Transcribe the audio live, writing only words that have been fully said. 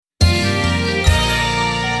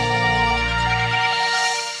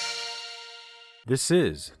This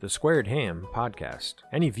is the Squared Ham podcast.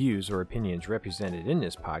 Any views or opinions represented in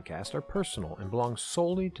this podcast are personal and belong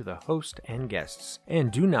solely to the host and guests,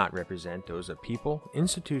 and do not represent those of people,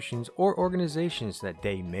 institutions, or organizations that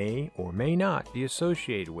they may or may not be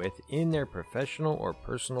associated with in their professional or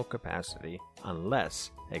personal capacity, unless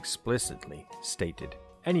explicitly stated.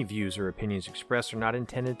 Any views or opinions expressed are not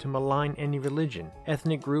intended to malign any religion,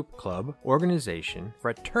 ethnic group, club, organization,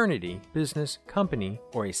 fraternity, business, company,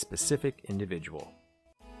 or a specific individual.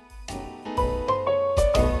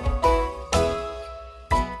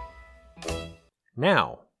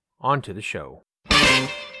 Now, on to the show.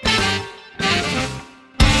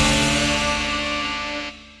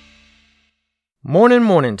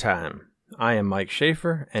 Morning time. I am Mike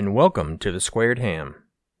Schaefer, and welcome to the Squared Ham.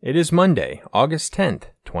 It is Monday, August 10th,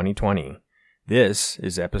 2020. This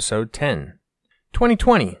is episode 10.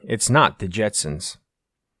 2020, it's not the Jetsons.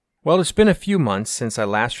 Well, it's been a few months since I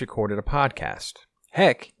last recorded a podcast.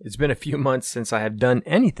 Heck, it's been a few months since I have done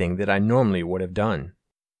anything that I normally would have done.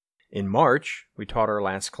 In March, we taught our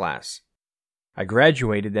last class. I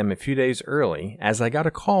graduated them a few days early as I got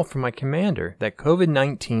a call from my commander that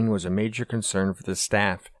COVID-19 was a major concern for the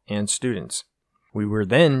staff and students. We were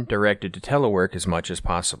then directed to telework as much as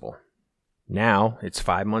possible. Now, it's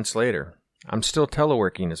 5 months later. I'm still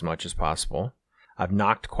teleworking as much as possible. I've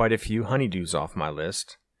knocked quite a few honeydews off my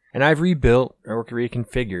list, and I've rebuilt or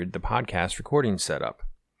reconfigured the podcast recording setup.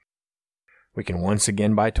 We can once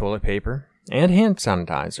again buy toilet paper and hand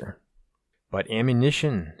sanitizer, but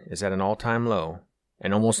ammunition is at an all-time low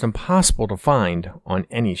and almost impossible to find on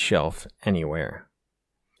any shelf anywhere.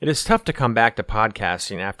 It is tough to come back to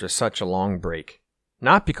podcasting after such a long break.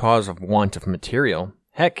 Not because of want of material.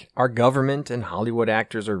 Heck, our government and Hollywood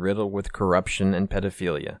actors are riddled with corruption and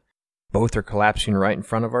pedophilia. Both are collapsing right in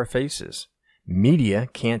front of our faces. Media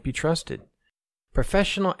can't be trusted.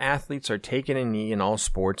 Professional athletes are taking a knee in all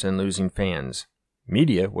sports and losing fans.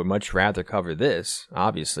 Media would much rather cover this,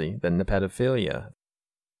 obviously, than the pedophilia.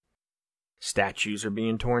 Statues are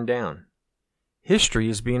being torn down. History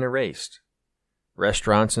is being erased.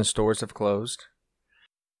 Restaurants and stores have closed.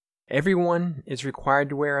 Everyone is required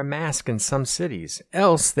to wear a mask in some cities,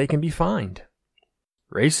 else they can be fined.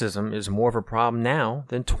 Racism is more of a problem now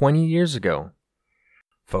than 20 years ago.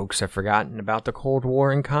 Folks have forgotten about the Cold War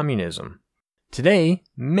and communism. Today,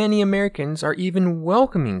 many Americans are even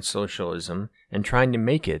welcoming socialism and trying to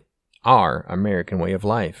make it our American way of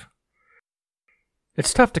life.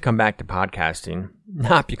 It's tough to come back to podcasting,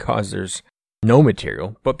 not because there's no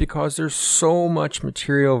material, but because there's so much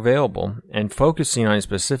material available, and focusing on a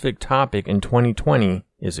specific topic in 2020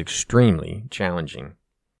 is extremely challenging.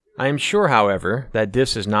 I am sure, however, that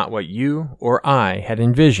this is not what you or I had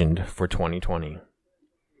envisioned for 2020.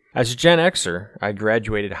 As a Gen Xer, I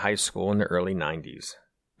graduated high school in the early 90s.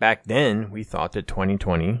 Back then, we thought that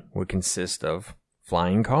 2020 would consist of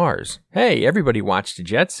flying cars. Hey, everybody watched the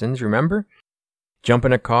Jetsons, remember? Jump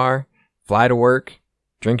in a car, fly to work,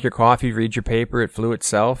 drink your coffee, read your paper, it flew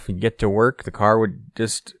itself. You get to work, the car would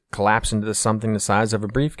just collapse into something the size of a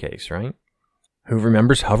briefcase, right? Who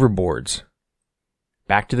remembers hoverboards?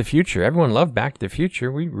 Back to the Future. Everyone loved Back to the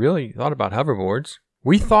Future. We really thought about hoverboards.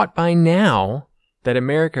 We thought by now that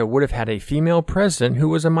America would have had a female president who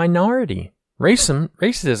was a minority.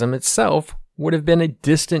 Racism itself would have been a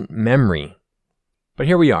distant memory. But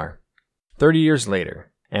here we are, 30 years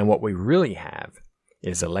later, and what we really have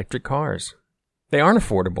is electric cars. They aren't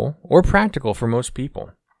affordable or practical for most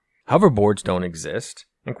people. Hoverboards don't exist,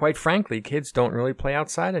 and quite frankly, kids don't really play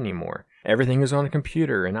outside anymore. Everything is on a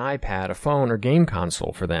computer, an iPad, a phone, or game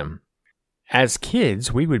console for them. As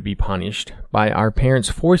kids, we would be punished by our parents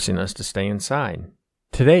forcing us to stay inside.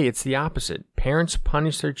 Today, it's the opposite. Parents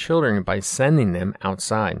punish their children by sending them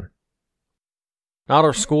outside. Not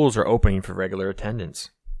all schools are opening for regular attendance.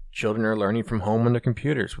 Children are learning from home on their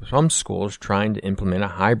computers, with some schools trying to implement a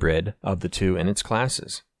hybrid of the two in its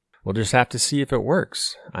classes. We'll just have to see if it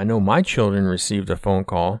works. I know my children received a phone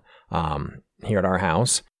call here at our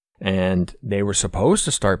house, and they were supposed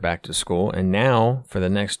to start back to school, and now, for the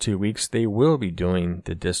next 2 weeks, they will be doing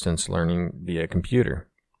the distance learning via computer.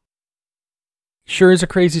 Sure is a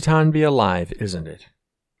crazy time to be alive, isn't it?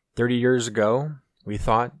 30 years ago, we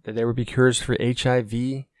thought that there would be cures for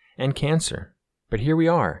HIV and cancer. But here we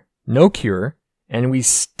are, no cure, and we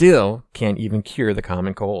still can't even cure the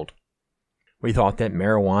common cold. We thought that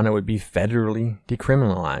marijuana would be federally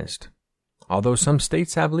decriminalized. Although some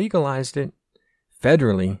states have legalized it,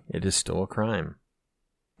 federally it is still a crime.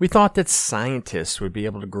 We thought that scientists would be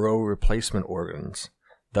able to grow replacement organs,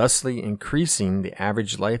 thusly increasing the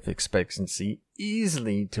average life expectancy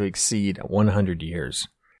easily to exceed 100 years.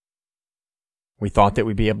 We thought that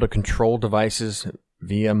we'd be able to control devices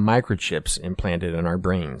via microchips implanted in our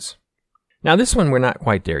brains. Now, this one, we're not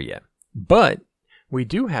quite there yet. But we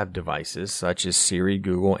do have devices such as Siri,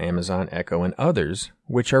 Google, Amazon, Echo, and others,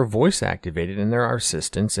 which are voice activated, and they're our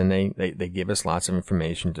assistants, and they give us lots of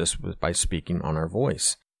information just by speaking on our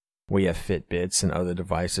voice. We have Fitbits and other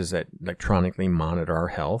devices that electronically monitor our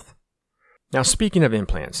health. Now, speaking of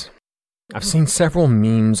implants, I've seen several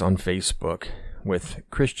memes on Facebook with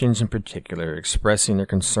Christians in particular expressing their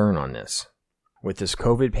concern on this. With this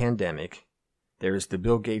COVID pandemic, there is the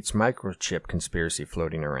Bill Gates microchip conspiracy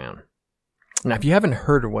floating around. Now, if you haven't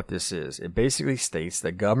heard of what this is, it basically states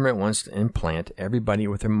that government wants to implant everybody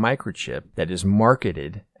with a microchip that is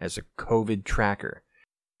marketed as a COVID tracker.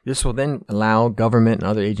 This will then allow government and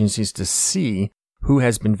other agencies to see who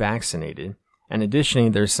has been vaccinated, and additionally,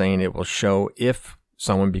 they're saying it will show if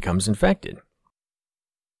someone becomes infected.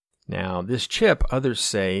 Now, this chip, others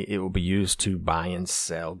say it will be used to buy and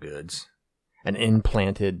sell goods. An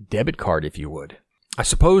implanted debit card, if you would. I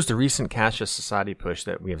suppose the recent cashless society push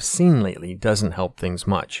that we have seen lately doesn't help things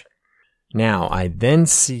much. Now, I then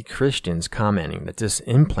see Christians commenting that this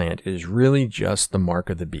implant is really just the mark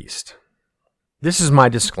of the beast. This is my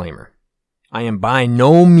disclaimer. I am by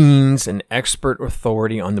no means an expert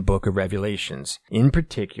authority on the book of Revelations, in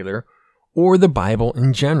particular, or the Bible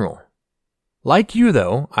in general. Like you,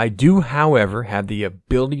 though, I do, however, have the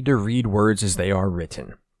ability to read words as they are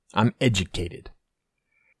written. I'm educated.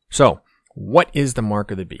 So, what is the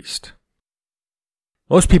mark of the beast?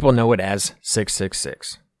 Most people know it as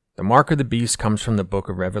 666. The mark of the beast comes from the book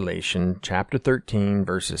of Revelation, chapter 13,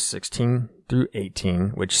 verses 16 through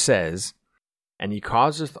 18, which says, "And he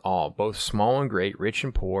causeth all, both small and great, rich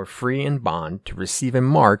and poor, free and bond, to receive a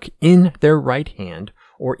mark in their right hand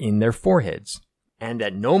or in their foreheads, and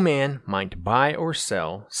that no man might buy or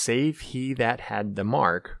sell, save he that had the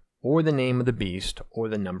mark, or the name of the beast, or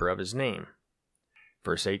the number of his name."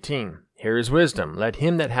 Verse 18, "Here is wisdom. Let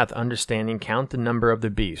him that hath understanding count the number of the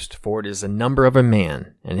beast, for it is the number of a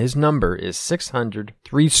man, and his number is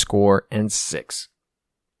 666.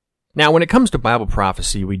 Now, when it comes to Bible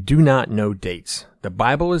prophecy, we do not know dates. The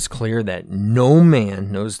Bible is clear that no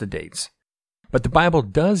man knows the dates. But the Bible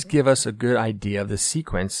does give us a good idea of the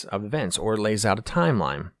sequence of events, or lays out a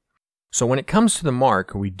timeline. So when it comes to the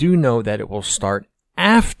mark, we do know that it will start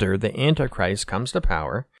after the Antichrist comes to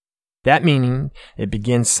power, that meaning it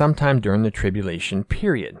begins sometime during the tribulation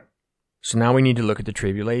period. So now we need to look at the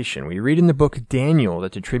tribulation. We read in the book of Daniel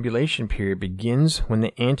that the tribulation period begins when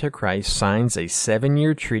the Antichrist signs a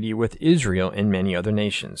 7-year treaty with Israel and many other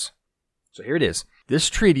nations. So here it is. This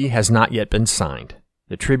treaty has not yet been signed.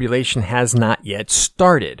 The tribulation has not yet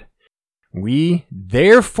started. We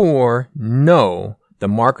therefore know the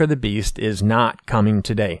mark of the beast is not coming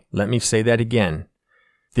today. Let me say that again.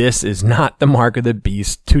 This is not the mark of the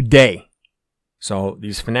beast today. So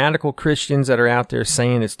these fanatical Christians that are out there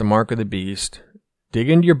saying it's the mark of the beast, dig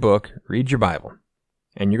into your book, read your Bible,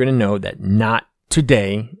 and you're going to know that not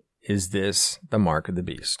today is this the mark of the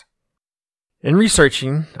beast. In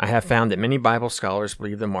researching, I have found that many Bible scholars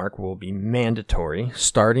believe the mark will be mandatory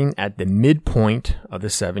starting at the midpoint of the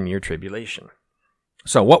 7-year tribulation.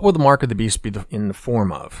 So what will the mark of the beast be in the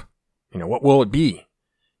form of? What will it be?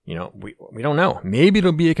 We don't know. Maybe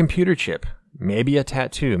it'll be a computer chip, maybe a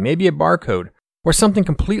tattoo, maybe a barcode, or something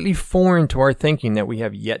completely foreign to our thinking that we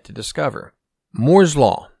have yet to discover. Moore's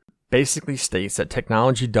Law basically states that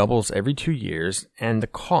technology doubles every 2 years and the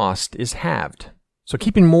cost is halved. So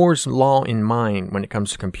keeping Moore's Law in mind when it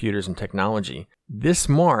comes to computers and technology, this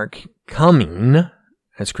mark coming,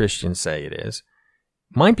 as Christians say it is,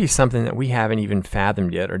 might be something that we haven't even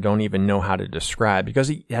fathomed yet or don't even know how to describe because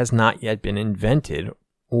it has not yet been invented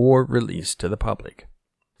or released to the public.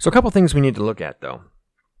 So a couple things we need to look at, though.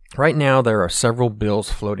 Right now, there are several bills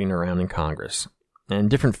floating around in Congress, and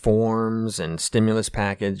different forms and stimulus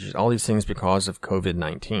packages, all these things because of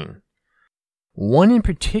COVID-19. One in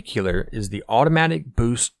particular is the automatic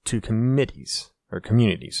boost to communities.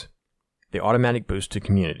 The automatic boost to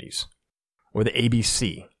communities, or the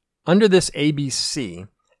ABC. Under this ABC,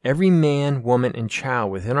 every man, woman, and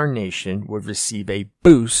child within our nation would receive a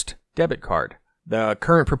boost debit card. The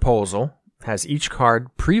current proposal has each card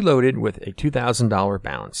preloaded with a $2,000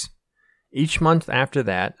 balance. Each month after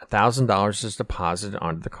that, $1,000 is deposited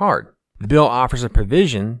onto the card. The bill offers a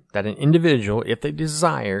provision that an individual, if they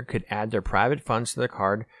desire, could add their private funds to the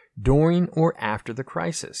card during or after the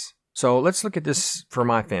crisis. So let's look at this for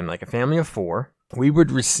my family, like a family of 4. We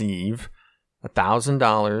would receive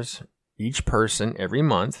 $1,000 each person every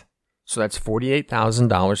month. So that's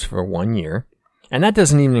 $48,000 for 1 year. And that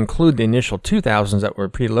doesn't even include the initial $2,000 that were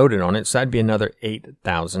preloaded on it, so that'd be another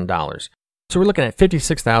 $8,000. So we're looking at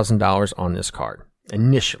 $56,000 on this card,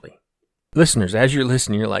 initially. Listeners, as you're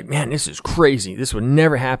listening, you're like, man, this is crazy. This would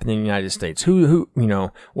never happen in the United States. Who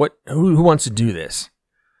wants to do this?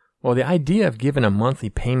 Well, the idea of giving a monthly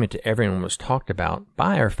payment to everyone was talked about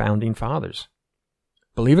by our founding fathers.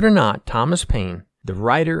 Believe it or not, Thomas Paine, the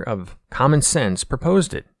writer of Common Sense,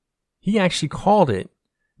 proposed it. He actually called it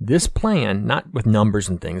this plan, not with numbers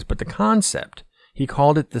and things, but the concept. He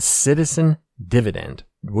called it the citizen dividend.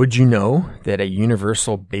 Would you know that a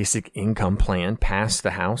universal basic income plan passed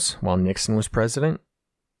the House while Nixon was president?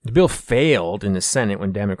 The bill failed in the Senate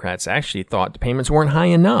when Democrats actually thought the payments weren't high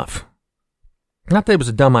enough. Not that it was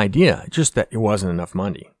a dumb idea, just that it wasn't enough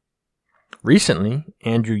money. Recently,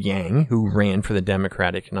 Andrew Yang, who ran for the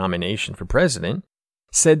Democratic nomination for president,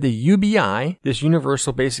 said the UBI, this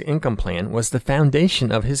Universal Basic Income Plan, was the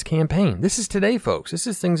foundation of his campaign. This is today, folks. This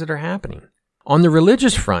is things that are happening. On the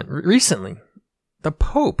religious front, recently, the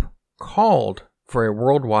Pope called for a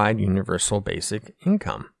worldwide universal basic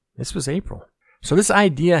income. This was April. So this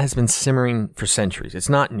idea has been simmering for centuries. It's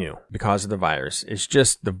not new because of the virus. It's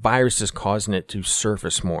just the virus is causing it to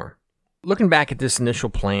surface more. Looking back at this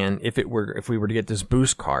initial plan, if we were to get this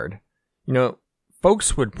boost card,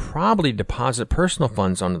 folks would probably deposit personal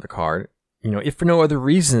funds onto the card, if for no other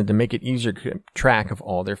reason than to make it easier to keep track of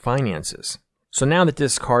all their finances. So now that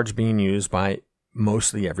this card's being used by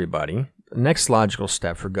mostly everybody, the next logical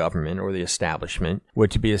step for government or the establishment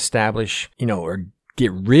would to be establish, or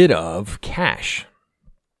get rid of cash.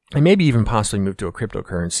 And maybe even possibly move to a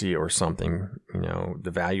cryptocurrency or something,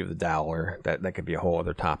 the value of the dollar. That could be a whole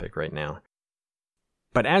other topic right now.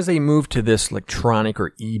 But as they move to this electronic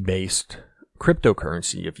or e-based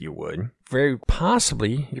cryptocurrency, if you would, very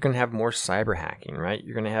possibly you're going to have more cyber hacking, right?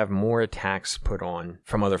 You're going to have more attacks put on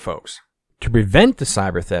from other folks. To prevent the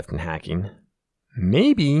cyber theft and hacking,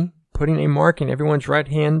 maybe putting a mark in everyone's right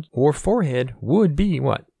hand or forehead would be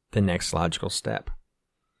what? The next logical step.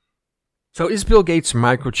 So is Bill Gates'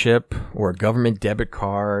 microchip or a government debit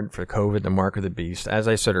card for COVID the mark of the beast? As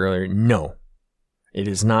I said earlier, no, it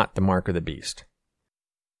is not the mark of the beast.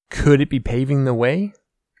 Could it be paving the way?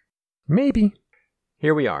 Maybe.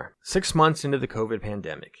 Here we are, 6 months into the COVID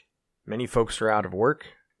pandemic. Many folks are out of work,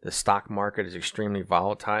 the stock market is extremely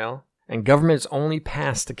volatile, and government has only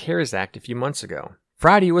passed the CARES Act a few months ago.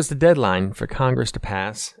 Friday was the deadline for Congress to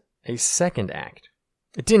pass a second act.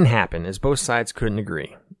 It didn't happen, as both sides couldn't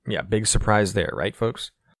agree. Yeah, big surprise there, right, folks?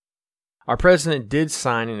 Our president did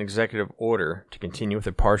sign an executive order to continue with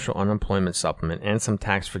a partial unemployment supplement and some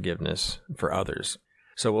tax forgiveness for others.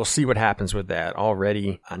 So we'll see what happens with that.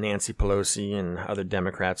 Already, Nancy Pelosi and other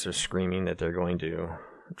Democrats are screaming that they're going to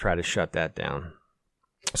try to shut that down.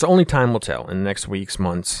 So only time will tell. In the next weeks,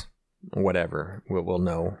 months, whatever, we'll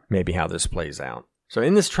know maybe how this plays out. So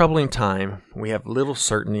in this troubling time, we have little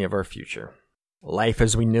certainty of our future. Life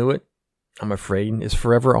as we knew it, I'm afraid, is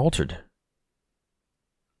forever altered.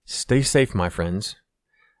 Stay safe, my friends,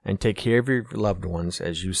 and take care of your loved ones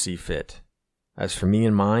as you see fit. As for me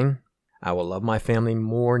and mine, I will love my family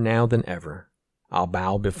more now than ever. I'll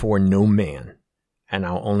bow before no man, and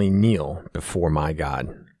I'll only kneel before my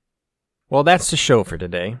God. Well, that's the show for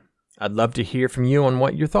today. I'd love to hear from you on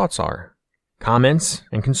what your thoughts are. Comments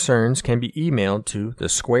and concerns can be emailed to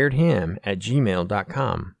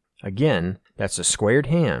thesquaredham@gmail.com. Again, that's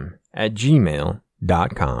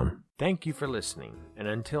thesquaredham@gmail.com. Thank you for listening, and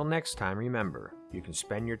until next time, remember, you can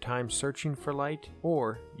spend your time searching for light,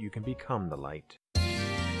 or you can become the light.